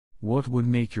What would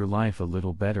make your life a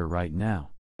little better right now?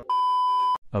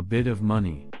 A bit of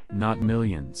money, not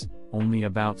millions, only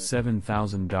about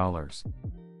 $7,000.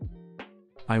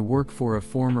 I work for a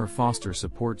former foster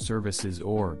support services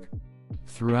org.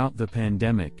 Throughout the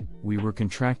pandemic, we were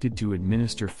contracted to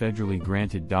administer federally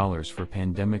granted dollars for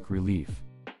pandemic relief.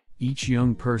 Each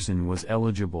young person was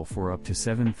eligible for up to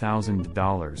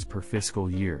 $7,000 per fiscal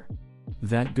year.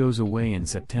 That goes away in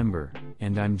September,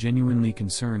 and I'm genuinely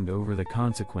concerned over the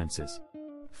consequences.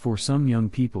 For some young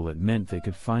people it meant they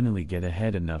could finally get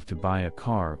ahead enough to buy a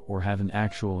car or have an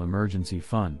actual emergency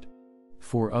fund.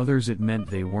 For others it meant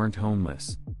they weren't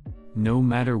homeless. No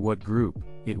matter what group,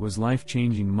 it was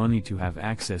life-changing money to have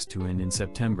access to, and in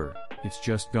September, it's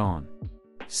just gone.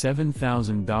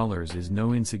 $7,000 is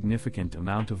no insignificant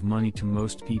amount of money to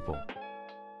most people.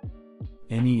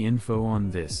 Any info on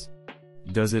this?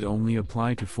 Does it only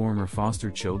apply to former foster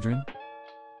children?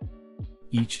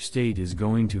 Each state is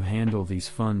going to handle these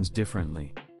funds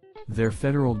differently. They're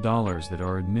federal dollars that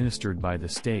are administered by the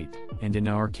state, and in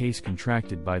our case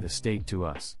contracted by the state to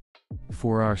us.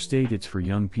 For our state it's for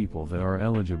young people that are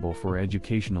eligible for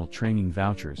educational training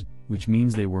vouchers, which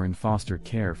means they were in foster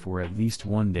care for at least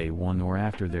one day on or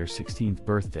after their 16th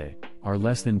birthday, are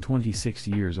less than 26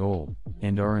 years old,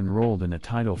 and are enrolled in a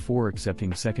Title IV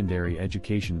accepting secondary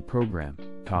education program,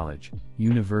 college,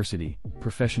 university,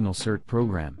 professional cert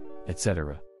program,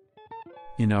 etc.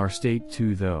 In our state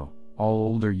too though, all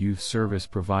older youth service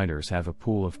providers have a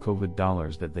pool of COVID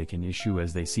dollars that they can issue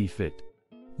as they see fit.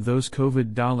 Those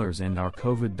COVID dollars and our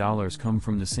COVID dollars come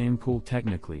from the same pool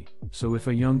technically, so if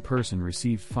a young person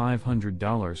received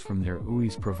 $500 from their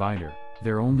UI's provider,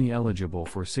 they're only eligible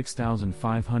for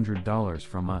 $6,500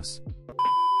 from us.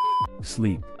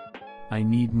 Sleep. I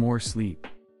need more sleep.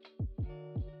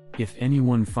 If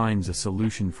anyone finds a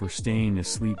solution for staying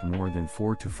asleep more than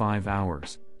 4 to 5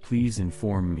 hours, please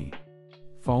inform me.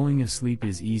 Falling asleep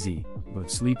is easy, but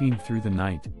sleeping through the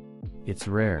night, it's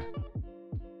rare.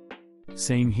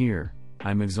 Same here,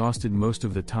 I'm exhausted most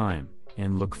of the time,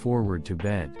 and look forward to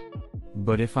bed.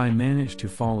 But if I manage to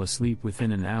fall asleep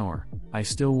within an hour, I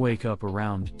still wake up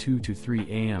around 2 to 3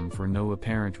 a.m. for no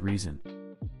apparent reason.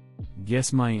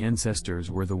 Guess my ancestors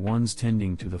were the ones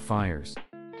tending to the fires.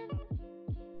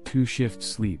 2-shift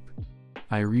sleep.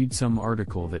 I read some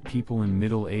article that people in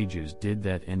Middle Ages did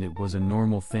that and it was a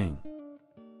normal thing.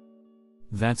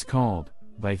 That's called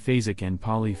biphasic and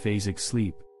polyphasic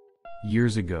sleep.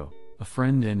 Years ago, a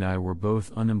friend and I were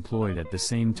both unemployed at the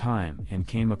same time and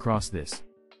came across this.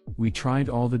 We tried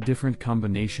all the different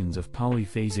combinations of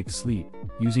polyphasic sleep,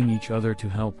 using each other to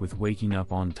help with waking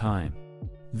up on time.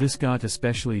 This got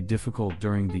especially difficult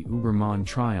during the Uberman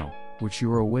trial, which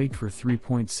you're awake for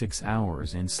 3.6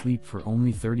 hours and sleep for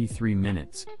only 33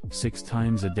 minutes, 6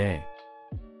 times a day.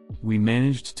 We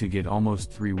managed to get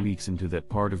almost 3 weeks into that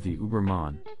part of the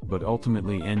Uberman, but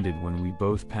ultimately ended when we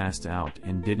both passed out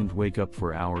and didn't wake up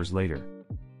for hours later.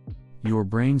 Your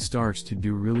brain starts to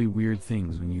do really weird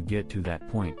things when you get to that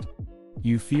point.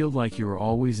 You feel like you're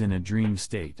always in a dream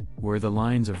state, where the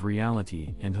lines of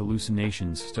reality and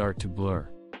hallucinations start to blur.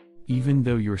 Even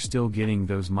though you're still getting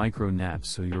those micro naps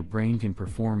so your brain can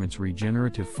perform its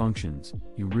regenerative functions,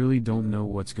 you really don't know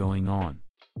what's going on.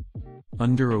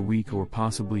 Under a week or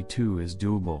possibly 2 is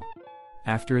doable.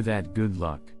 After that, good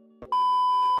luck.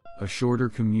 A shorter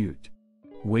commute.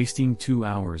 Wasting 2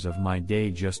 hours of my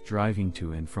day just driving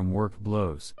to and from work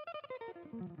blows.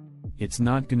 It's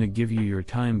not gonna give you your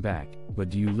time back, but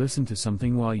do you listen to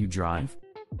something while you drive?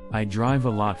 I drive a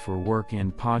lot for work,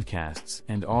 and podcasts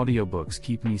and audiobooks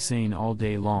keep me sane all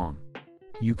day long.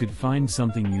 You could find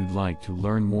something you'd like to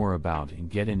learn more about and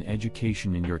get an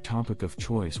education in your topic of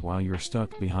choice while you're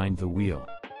stuck behind the wheel.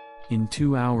 In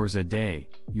 2 hours a day,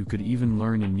 you could even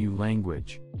learn a new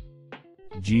language.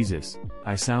 Jesus,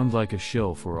 I sound like a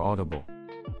shill for Audible.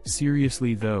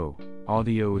 Seriously though,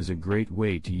 audio is a great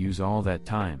way to use all that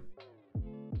time.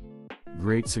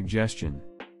 Great suggestion.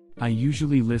 I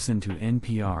usually listen to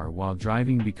NPR while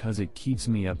driving because it keeps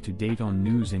me up to date on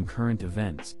news and current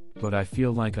events, but I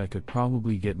feel like I could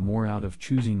probably get more out of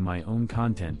choosing my own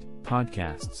content,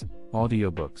 podcasts,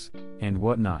 audiobooks, and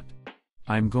whatnot.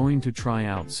 I'm going to try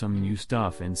out some new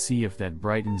stuff and see if that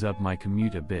brightens up my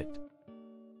commute a bit.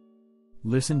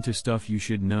 Listen to stuff you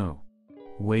should know.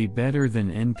 Way better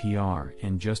than NPR,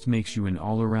 and just makes you an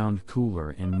all-around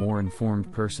cooler and more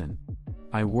informed person.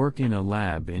 I work in a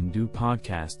lab and do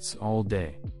podcasts all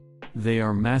day. They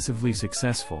are massively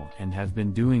successful and have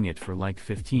been doing it for like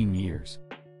 15 years.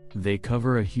 They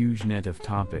cover a huge net of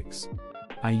topics.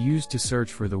 I used to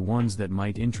search for the ones that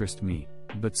might interest me,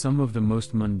 but some of the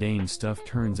most mundane stuff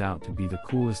turns out to be the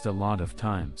coolest a lot of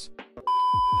times.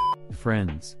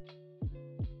 Friends.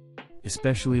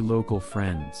 especially local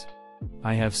friends.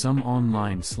 I have some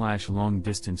online/long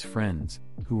distance friends,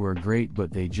 who are great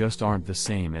but they just aren't the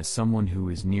same as someone who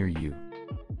is near you.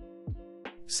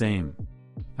 Same.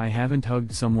 I haven't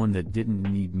hugged someone that didn't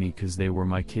need me cause they were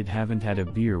my kid, haven't had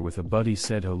a beer with a buddy,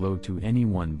 said hello to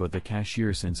anyone but the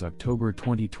cashier since October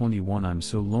 2021. I'm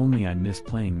so lonely, I miss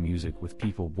playing music with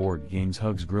people, board games,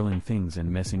 hugs, grilling things and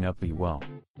messing up well.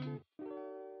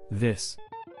 This.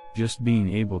 Just being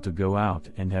able to go out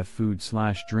and have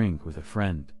food/drink with a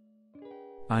friend.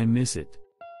 I miss it.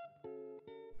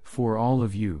 For all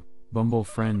of you, Bumble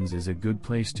Friends is a good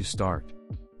place to start.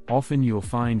 Often you'll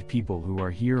find people who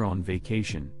are here on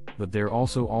vacation, but they're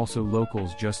also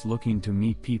locals just looking to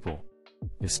meet people.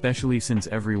 Especially since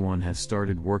everyone has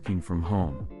started working from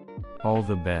home. All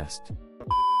the best.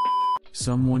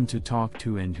 Someone to talk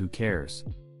to and who cares.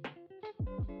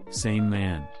 Same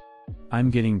man. I'm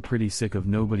getting pretty sick of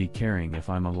nobody caring if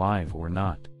I'm alive or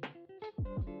not.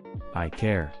 I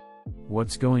care.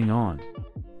 What's going on?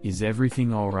 Is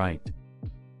everything alright?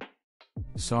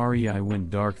 Sorry I went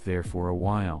dark there for a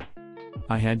while.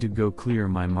 I had to go clear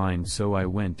my mind, so I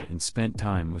went and spent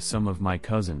time with some of my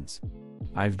cousins.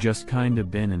 I've just kinda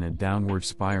been in a downward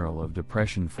spiral of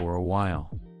depression for a while.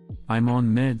 I'm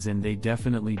on meds and they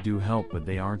definitely do help, but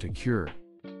they aren't a cure.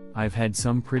 I've had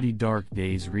some pretty dark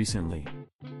days recently.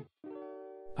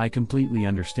 I completely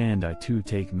understand. I too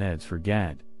take meds for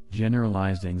GAD,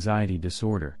 generalized anxiety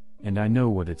disorder, and I know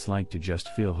what it's like to just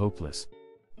feel hopeless.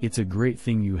 It's a great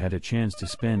thing you had a chance to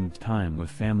spend time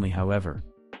with family, however.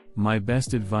 My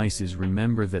best advice is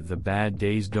remember that the bad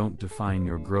days don't define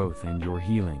your growth and your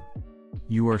healing.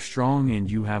 You are strong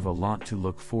and you have a lot to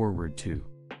look forward to.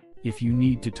 If you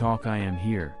need to talk, I am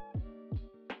here.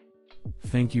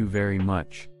 Thank you very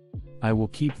much. I will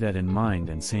keep that in mind,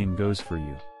 and same goes for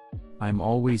you. I'm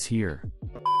always here.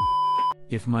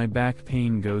 If my back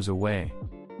pain goes away.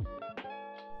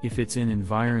 If it's an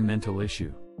environmental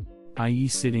issue, i.e.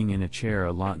 sitting in a chair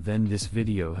a lot, then this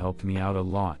video helped me out a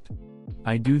lot.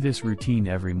 I do this routine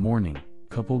every morning,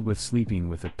 coupled with sleeping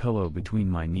with a pillow between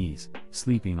my knees,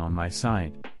 sleeping on my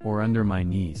side, or under my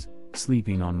knees,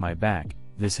 sleeping on my back.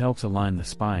 This helps align the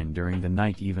spine during the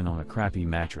night even on a crappy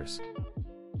mattress.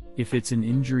 If it's an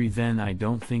injury, then I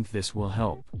don't think this will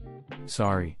help.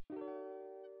 Sorry.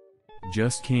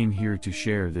 Just came here to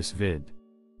share this vid.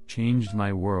 Changed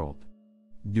my world.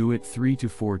 Do it 3 to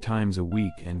 4 times a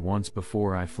week and once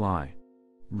before I fly.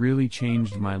 Really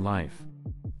changed my life.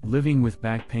 Living with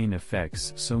back pain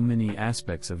affects so many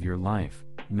aspects of your life,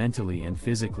 mentally and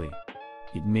physically.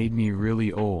 It made me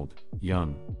really old,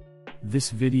 young. This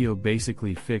video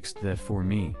basically fixed that for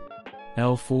me.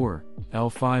 L4,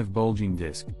 L5 bulging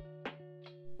disc.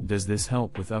 Does this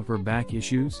help with upper back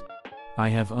issues? I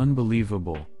have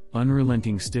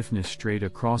unrelenting stiffness straight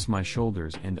across my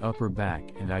shoulders and upper back,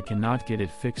 and I cannot get it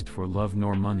fixed for love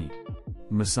nor money.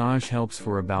 Massage helps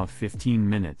for about 15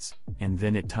 minutes, and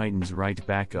then it tightens right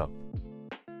back up.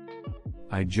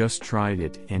 I just tried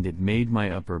it and it made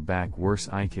my upper back worse.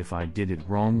 If I did it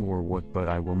wrong or what, but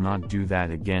I will not do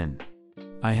that again.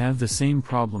 I have the same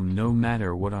problem no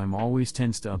matter what. I'm always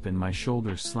tensed up in my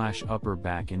shoulders/upper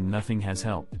back and nothing has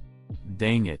helped.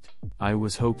 Dang it, I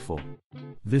was hopeful.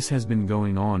 This has been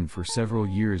going on for several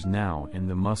years now, and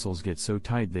the muscles get so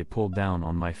tight they pull down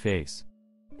on my face.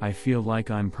 I feel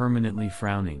like I'm permanently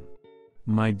frowning.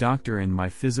 My doctor and my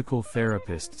physical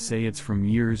therapist say it's from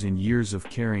years and years of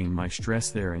carrying my stress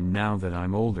there, and now that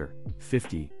I'm older,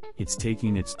 50, it's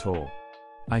taking its toll.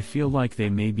 I feel like they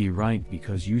may be right,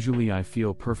 because usually I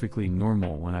feel perfectly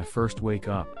normal when I first wake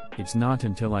up. It's not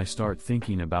until I start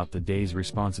thinking about the day's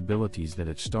responsibilities that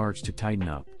it starts to tighten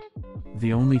up.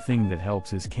 The only thing that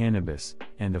helps is cannabis,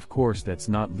 and of course that's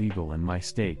not legal in my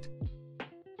state.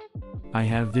 I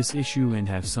have this issue and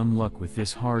have some luck with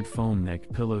this hard foam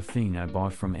neck pillow thing I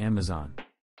bought from Amazon.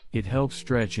 It helps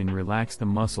stretch and relax the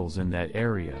muscles in that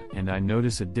area, and I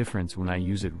notice a difference when I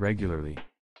use it regularly.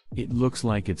 It looks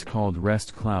like it's called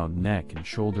Rest Cloud Neck and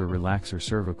Shoulder Relaxer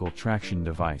Cervical Traction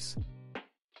Device.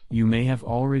 You may have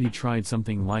already tried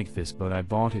something like this, but I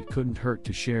bought it. Couldn't hurt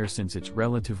to share since it's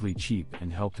relatively cheap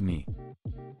and helped me.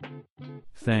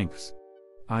 Thanks.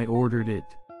 I ordered it.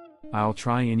 I'll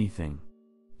try anything.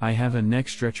 I have a neck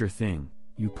stretcher thing.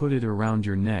 You put it around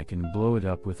your neck and blow it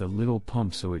up with a little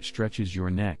pump so it stretches your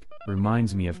neck.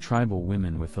 Reminds me of tribal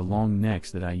women with the long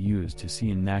necks that I used to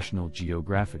see in National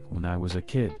Geographic when I was a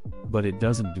kid, but it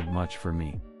doesn't do much for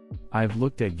me. I've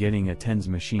looked at getting a TENS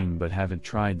machine but haven't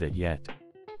tried that yet.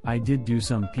 I did do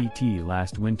some PT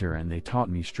last winter and they taught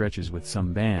me stretches with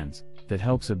some bands. That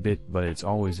helps a bit, but it's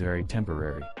always very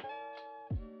temporary.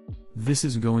 This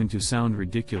is going to sound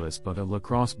ridiculous, but a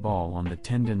lacrosse ball on the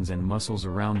tendons and muscles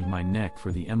around my neck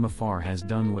for the MFR has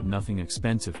done what nothing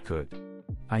expensive could.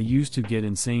 I used to get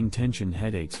insane tension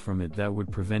headaches from it that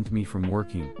would prevent me from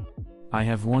working. I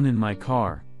have one in my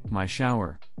car, my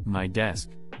shower, my desk,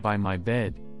 by my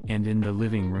bed, and in the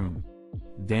living room.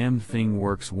 Damn thing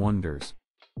works wonders.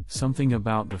 Something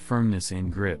about the firmness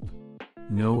and grip.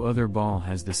 No other ball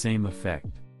has the same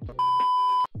effect.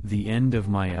 The end of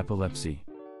my epilepsy.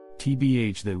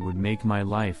 TBH, that would make my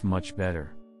life much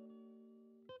better.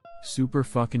 Super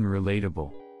fucking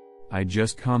relatable. I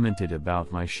just commented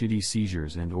about my shitty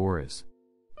seizures and auras.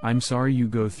 I'm sorry you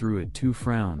go through it too.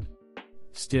 Frown.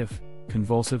 Stiff,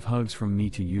 convulsive hugs from me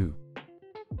to you.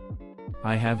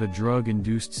 I have a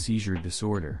drug-induced seizure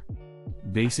disorder.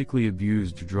 Basically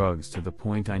abused drugs to the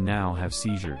point I now have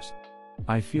seizures.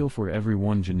 I feel for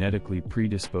everyone genetically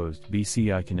predisposed.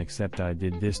 BC, I can accept I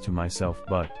did this to myself,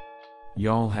 but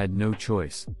y'all had no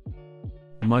choice.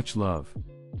 Much love.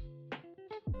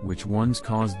 Which ones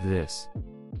caused this?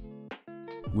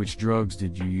 Which drugs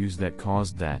did you use that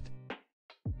caused that?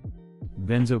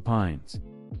 Benzopines,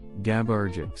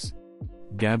 GABAergics,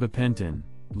 gabapentin,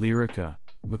 Lyrica,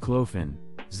 baclofen,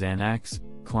 Xanax,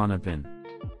 Klonopin.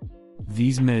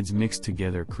 These meds mixed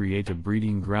together create a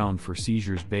breeding ground for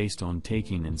seizures based on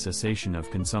taking and cessation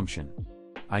of consumption.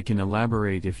 I can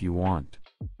elaborate if you want.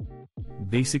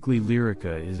 Basically,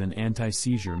 Lyrica is an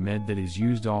anti-seizure med that is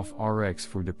used off RX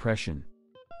for depression.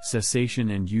 Cessation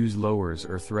and use lowers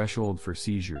our threshold for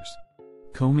seizures.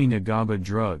 Combing a GABA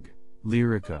drug,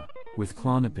 Lyrica, with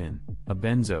Klonopin, a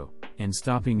benzo, and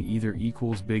stopping either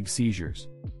equals big seizures.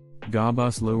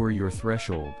 GABAs lower your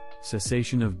threshold,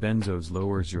 cessation of benzos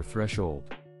lowers your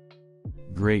threshold.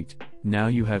 Great, now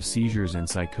you have seizures and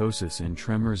psychosis and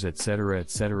tremors, etc.,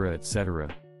 etc., etc.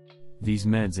 These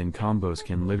meds and combos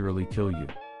can literally kill you.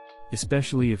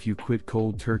 Especially if you quit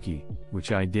cold turkey,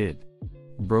 which I did.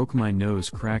 Broke my nose,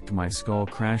 cracked my skull,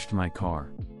 crashed my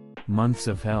car. Months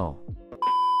of hell.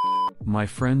 My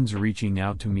friends reaching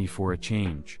out to me for a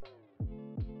change.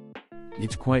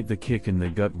 It's quite the kick in the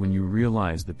gut when you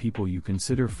realize the people you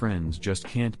consider friends just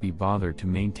can't be bothered to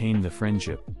maintain the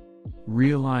friendship.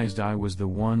 Realized I was the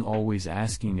one always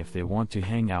asking if they want to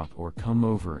hang out or come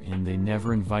over, and they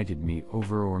never invited me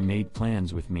over or made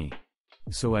plans with me.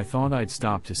 So I thought I'd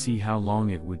stop to see how long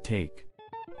it would take.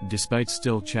 Despite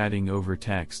still chatting over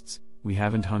texts, we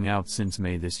haven't hung out since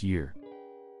May this year.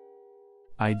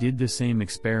 I did the same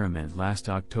experiment last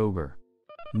October.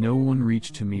 No one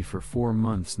reached to me for 4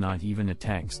 months, not even a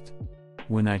text.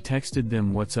 When I texted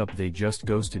them what's up, they just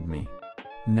ghosted me.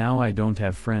 Now I don't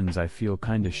have friends. I feel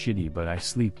kinda shitty, but I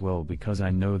sleep well because I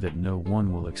know that no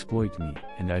one will exploit me,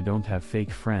 and I don't have fake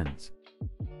friends.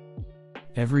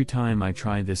 Every time I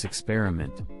try this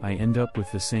experiment, I end up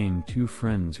with the same 2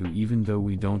 friends who, even though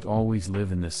we don't always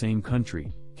live in the same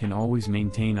country, can always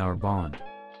maintain our bond.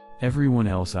 Everyone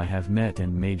else I have met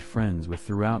and made friends with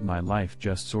throughout my life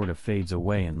just sort of fades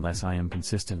away unless I am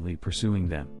consistently pursuing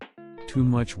them. Too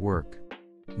much work.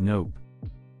 Nope.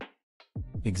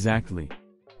 Exactly.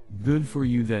 Good for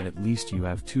you that at least you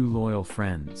have 2 loyal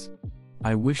friends.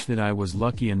 I wish that I was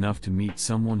lucky enough to meet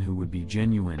someone who would be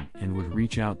genuine and would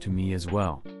reach out to me as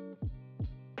well.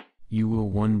 You will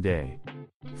one day.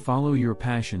 Follow your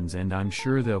passions, and I'm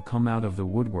sure they'll come out of the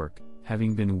woodwork,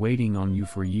 having been waiting on you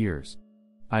for years.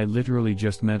 I literally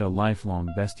just met a lifelong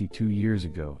bestie 2 years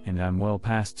ago, and I'm well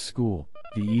past school,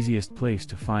 the easiest place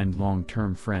to find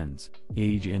long-term friends,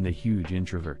 age, and a huge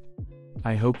introvert.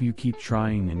 I hope you keep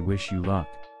trying and wish you luck.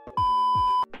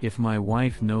 If my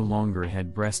wife no longer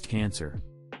had breast cancer.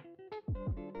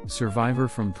 Survivor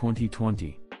from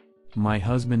 2020. My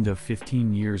husband of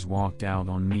 15 years walked out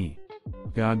on me.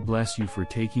 God bless you for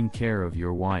taking care of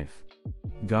your wife.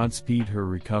 Godspeed her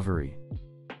recovery.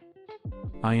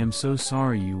 I am so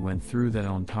sorry you went through that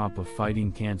on top of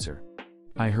fighting cancer.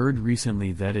 I heard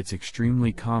recently that it's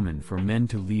extremely common for men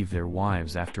to leave their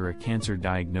wives after a cancer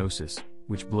diagnosis,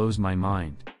 which blows my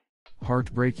mind.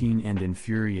 Heartbreaking and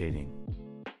infuriating.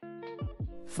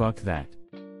 Fuck that.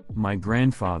 My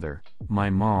grandfather, my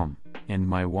mom, and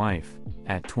my wife,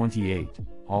 at 28,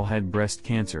 all had breast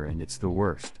cancer, and it's the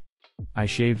worst. I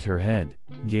shaved her head,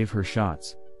 gave her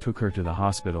shots, took her to the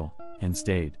hospital, and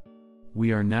stayed.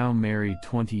 We are now married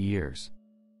 20 years.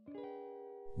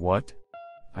 What?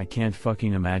 I can't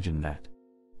fucking imagine that.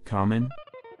 Common?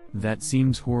 That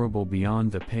seems horrible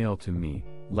beyond the pale to me,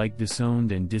 like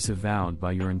disowned and disavowed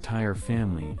by your entire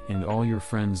family and all your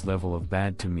friends level of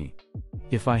bad to me.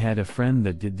 If I had a friend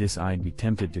that did this, I'd be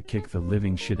tempted to kick the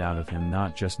living shit out of him,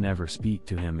 not just never speak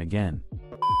to him again.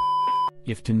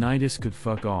 If tinnitus could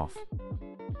fuck off.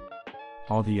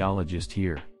 Audiologist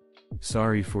here.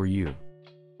 Sorry for you.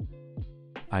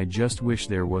 I just wish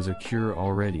there was a cure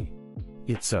already.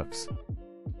 It sucks.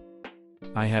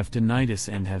 I have tinnitus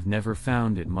and have never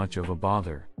found it much of a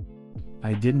bother.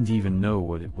 I didn't even know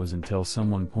what it was until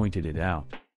someone pointed it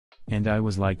out. And I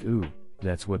was like, ooh,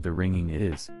 that's what the ringing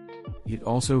is. It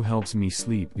also helps me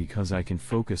sleep because I can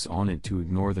focus on it to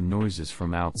ignore the noises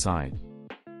from outside.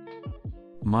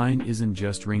 Mine isn't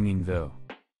just ringing though.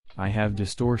 I have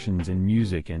distortions in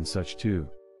music and such too.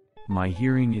 My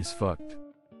hearing is fucked.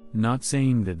 Not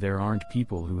saying that there aren't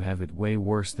people who have it way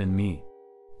worse than me.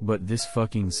 But this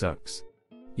fucking sucks.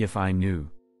 If I knew,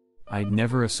 I'd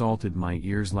never assaulted my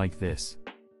ears like this.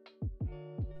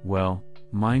 Well,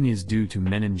 mine is due to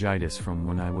meningitis from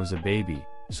when I was a baby,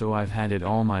 so I've had it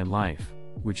all my life,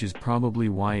 which is probably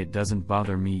why it doesn't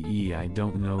bother me. I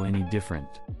don't know any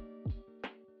different.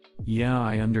 Yeah,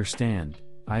 I understand.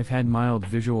 I've had mild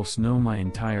visual snow my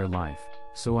entire life,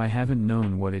 so I haven't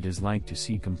known what it is like to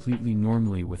see completely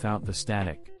normally without the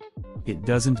static. It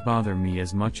doesn't bother me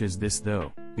as much as this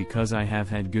though, because I have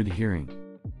had good hearing.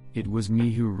 It was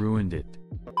me who ruined it.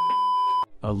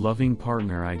 A loving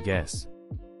partner, I guess.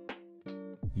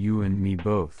 You and me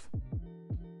both.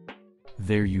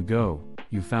 There you go,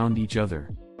 you found each other.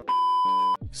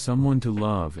 Someone to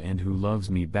love and who loves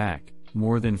me back,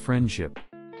 more than friendship.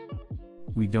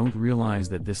 We don't realize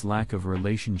that this lack of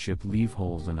relationship leaves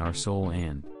holes in our soul,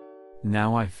 and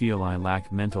now I feel I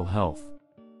lack mental health.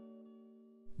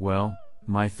 Well,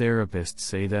 my therapists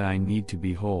say that I need to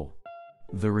be whole.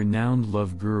 The renowned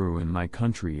love guru in my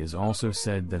country has also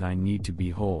said that I need to be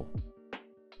whole.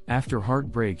 After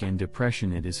heartbreak and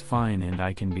depression it is fine and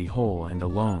I can be whole and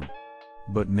alone.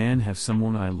 But man, have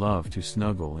someone I love to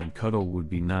snuggle and cuddle would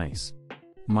be nice.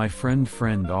 My friend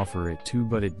offer it too,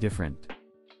 but it different.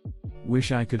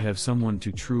 Wish I could have someone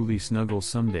to truly snuggle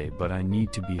someday, but I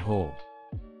need to be whole.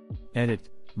 Edit,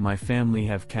 my family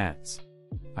have cats.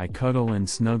 I cuddle and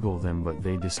snuggle them but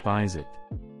they despise it.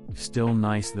 Still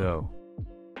nice though.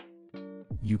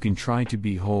 You can try to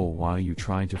be whole while you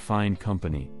try to find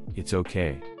company, it's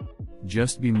okay.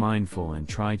 Just be mindful and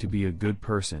try to be a good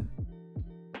person.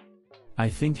 I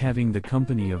think having the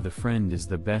company of the friend is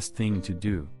the best thing to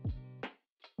do.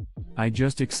 I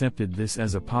just accepted this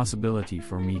as a possibility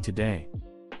for me today.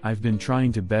 I've been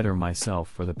trying to better myself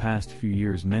for the past few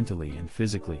years mentally and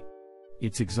physically.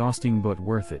 It's exhausting but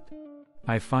worth it.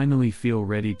 I finally feel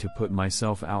ready to put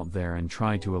myself out there and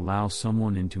try to allow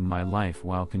someone into my life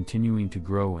while continuing to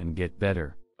grow and get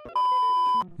better.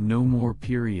 No more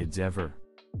periods ever.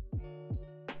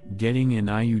 Getting an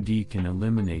IUD can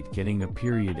eliminate getting a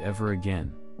period ever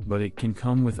again, but it can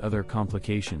come with other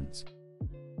complications.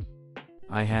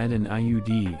 I had an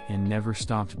IUD and never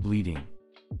stopped bleeding.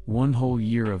 1 whole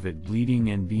year of it bleeding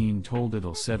and being told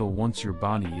it'll settle once your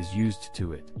body is used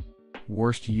to it.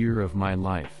 Worst year of my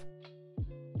life.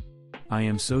 I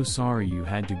am so sorry you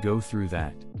had to go through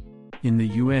that. In the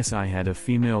US I had a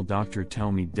female doctor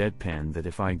tell me deadpan that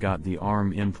if I got the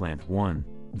arm implant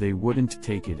they wouldn't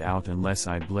take it out unless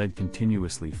I bled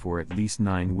continuously for at least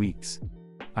 9 weeks.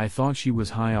 I thought she was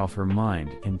high off her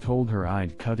mind and told her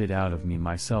I'd cut it out of me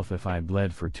myself if I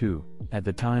bled for 2. At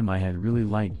the time I had really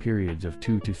light periods of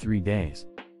 2 to 3 days.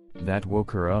 That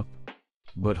woke her up.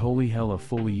 But holy hell, a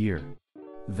full year.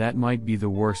 That might be the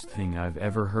worst thing I've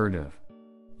ever heard of.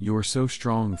 You're so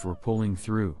strong for pulling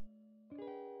through.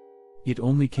 It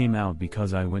only came out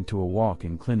because I went to a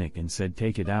walk-in clinic and said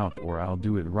take it out or I'll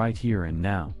do it right here and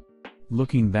now.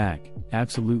 Looking back,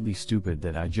 absolutely stupid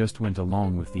that I just went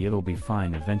along with the it'll be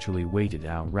fine eventually waited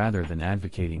out rather than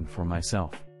advocating for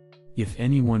myself. If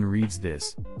anyone reads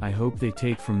this, I hope they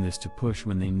take from this to push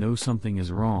when they know something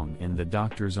is wrong and the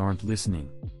doctors aren't listening.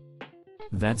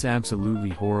 That's absolutely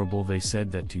horrible they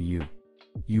said that to you.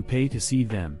 You pay to see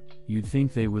them, you'd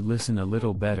think they would listen a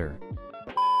little better.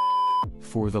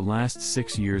 For the last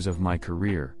 6 years of my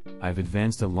career, I've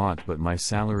advanced a lot but my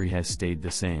salary has stayed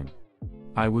the same.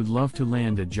 I would love to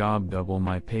land a job double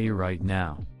my pay right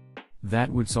now. That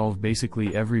would solve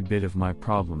basically every bit of my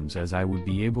problems as I would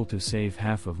be able to save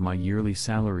half of my yearly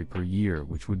salary per year,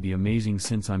 which would be amazing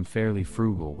since I'm fairly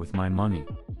frugal with my money.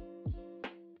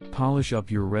 Polish up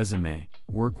your resume,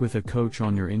 work with a coach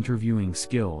on your interviewing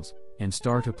skills, and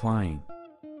start applying.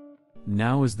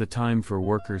 Now is the time for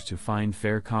workers to find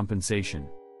fair compensation.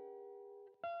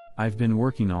 I've been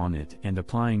working on it and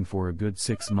applying for a good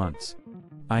 6 months.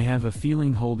 I have a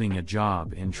feeling holding a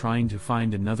job and trying to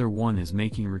find another one is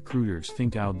making recruiters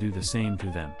think I'll do the same to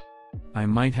them. I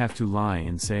might have to lie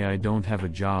and say I don't have a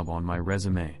job on my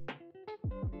resume.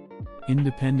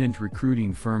 Independent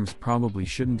recruiting firms probably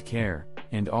shouldn't care,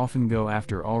 and often go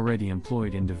after already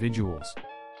employed individuals.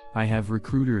 I have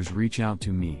recruiters reach out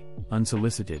to me,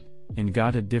 unsolicited, and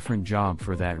got a different job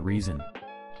for that reason.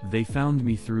 They found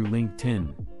me through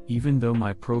LinkedIn, even though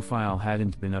my profile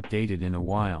hadn't been updated in a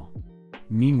while.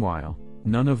 Meanwhile,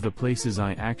 none of the places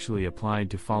I actually applied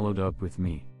to followed up with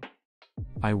me.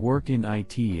 I work in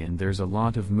IT and there's a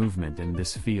lot of movement in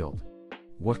this field.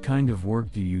 What kind of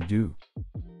work do you do?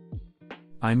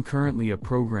 I'm currently a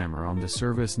programmer on the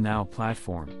ServiceNow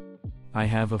platform. I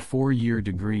have a 4-year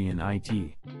degree in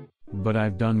IT. But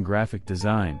I've done graphic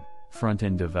design,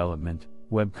 front-end development,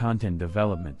 web content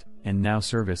development, and now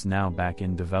ServiceNow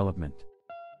back-end development.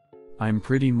 I'm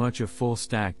pretty much a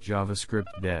full-stack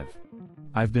JavaScript dev.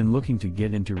 I've been looking to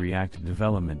get into React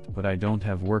development, but I don't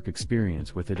have work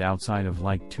experience with it outside of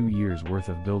like 2 years worth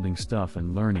of building stuff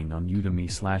and learning on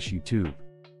Udemy/YouTube.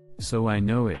 So I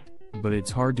know it, but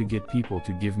it's hard to get people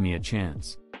to give me a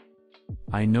chance.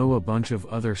 I know a bunch of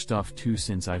other stuff too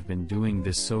since I've been doing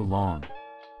this so long.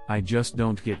 I just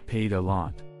don't get paid a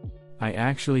lot. I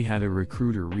actually had a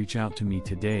recruiter reach out to me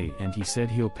today and he said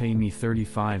he'll pay me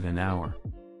 $35 an hour.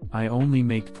 I only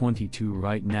make $22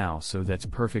 right now, so that's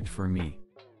perfect for me.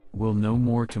 We'll know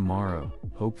more tomorrow,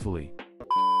 hopefully.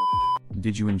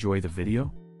 Did you enjoy the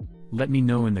video? Let me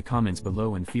know in the comments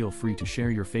below and feel free to share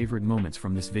your favorite moments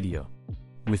from this video.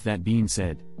 With that being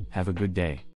said, have a good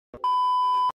day.